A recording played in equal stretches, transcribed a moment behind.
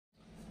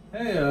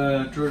Hey,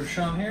 George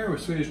Sean here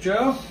with Swedish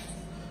Joe.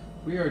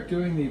 We are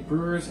doing the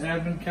Brewers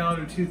Advent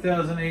Calendar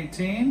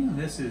 2018.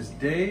 This is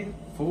day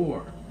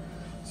 4.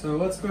 So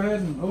let's go ahead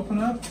and open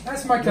up.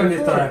 That's my kind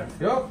of time.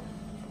 Yep.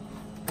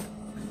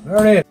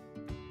 There it is.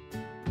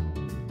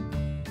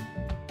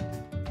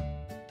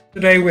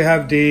 Today we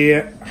have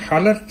the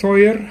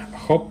Hallerteuer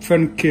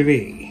Hopfen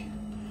Cuvée.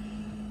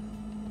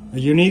 A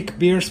unique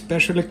beer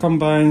specially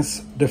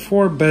combines the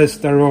 4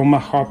 best aroma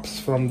hops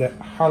from the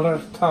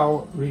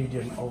Hallertau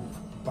region of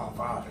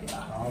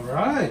Bavaria. All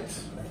right.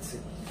 Let's see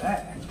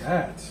that.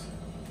 That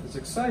is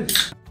exciting.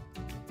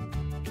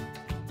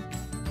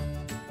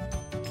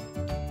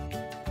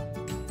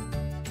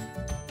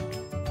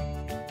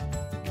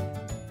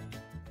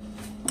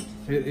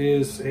 It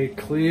is a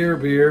clear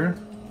beer,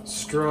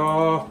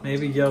 straw,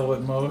 maybe yellow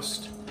at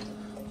most.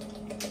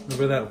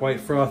 Over that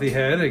white frothy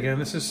head. Again,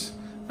 this is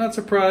not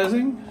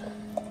surprising.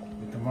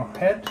 With more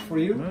head for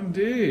you.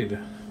 Indeed.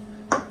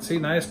 See,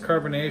 nice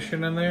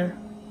carbonation in there.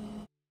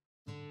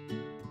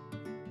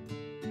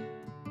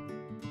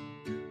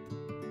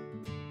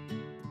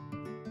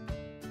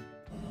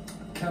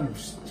 Kind of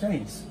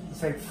strange.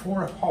 It's like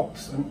 4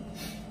 hops and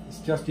it's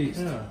just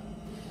yeast. Yeah.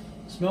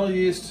 Smell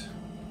yeast.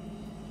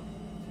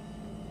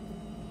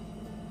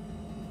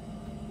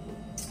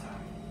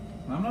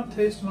 I'm not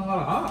tasting a lot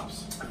of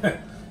hops.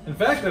 In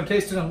fact, I'm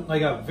tasting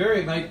like a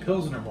very light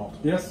Pilsner malt.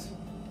 Yes.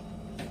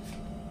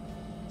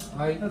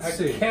 I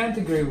see. can't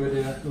agree with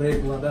the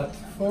label on that.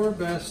 4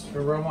 best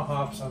aroma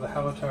hops of the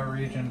Hallertau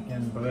region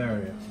in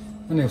Bavaria.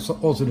 And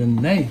also the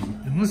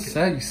name. And look,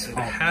 Says it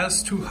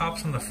has 2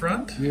 hops on the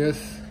front.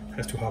 Yes.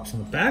 Has 2 hops on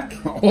the back.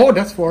 Oh,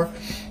 that's 4.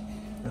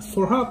 That's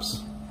 4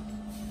 hops.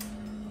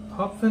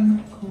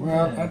 Hopfen.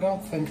 Well, I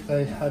don't think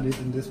they had it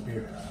in this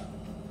beer.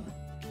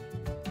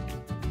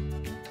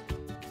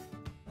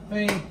 I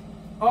mean,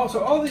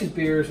 also all these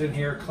beers in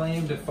here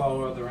claim to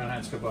follow the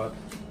Reinheitsgebot.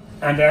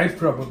 And I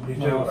probably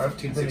do. Well,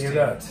 I've 1516.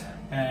 that.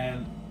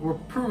 And we're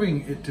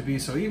proving it to be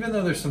so. Even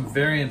though there's some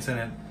variance in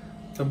it,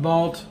 the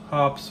malt,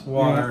 hops,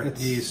 water,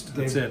 Yeah, yeast,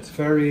 that's it.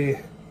 Very.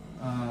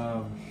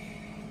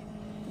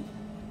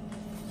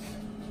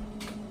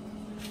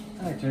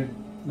 Actually,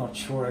 not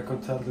sure I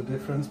could tell the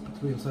difference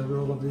between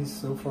several of these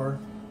so far.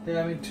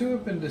 Yeah, I mean, 2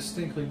 have been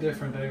distinctly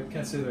different. I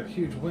can't say they're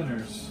huge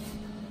winners.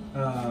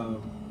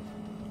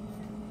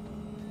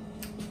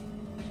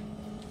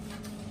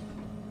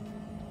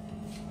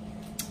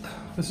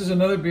 This is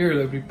another beer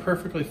that would be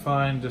perfectly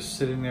fine just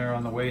sitting there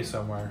on the way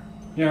somewhere.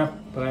 Yeah.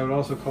 But I would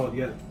also call it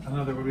yet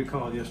another, what did we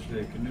call it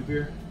yesterday? Canoe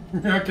beer?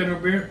 Yeah, canoe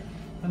beer.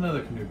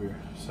 Another canoe beer.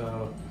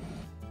 So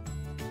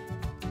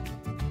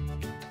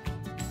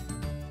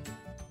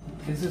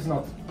This is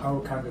not our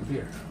kind of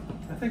beer.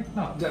 I think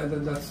not.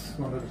 That's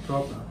one of the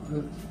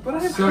problems. But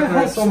I So there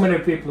are so many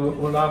people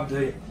who love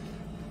the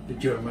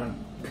German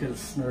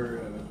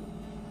Pilsner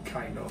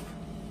kind of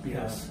beers.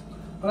 Yes.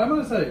 But I'm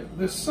going to say,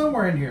 there's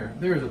somewhere in here,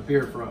 there is a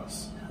beer for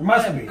us. There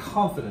must I am be.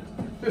 confident.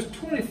 There's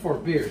 24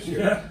 beers here.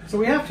 Yeah. So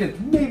we have to hit,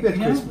 Maybe at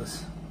Yeah.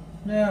 Christmas.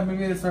 yeah,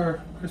 maybe it's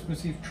our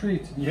Christmas Eve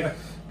treat. Yeah.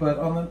 But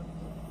on the,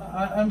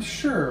 I'm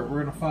sure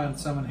we're going to find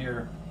some in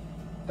here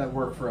that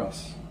work for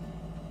us.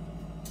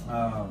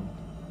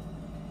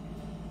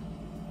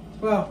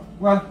 Well,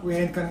 we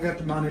ain't gonna get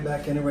the money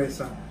back anyway,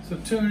 so. So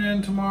tune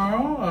in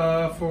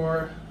tomorrow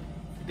for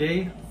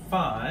day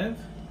 5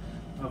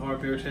 of our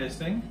beer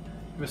tasting.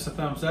 Give us a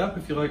thumbs up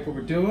if you like what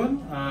we're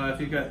doing. If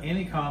you've got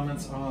any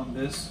comments on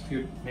this,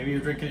 maybe you're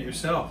drinking it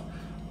yourself,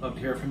 love to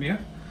hear from you.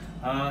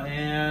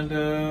 And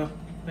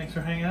thanks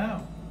for hanging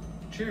out.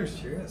 Cheers.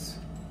 Cheers.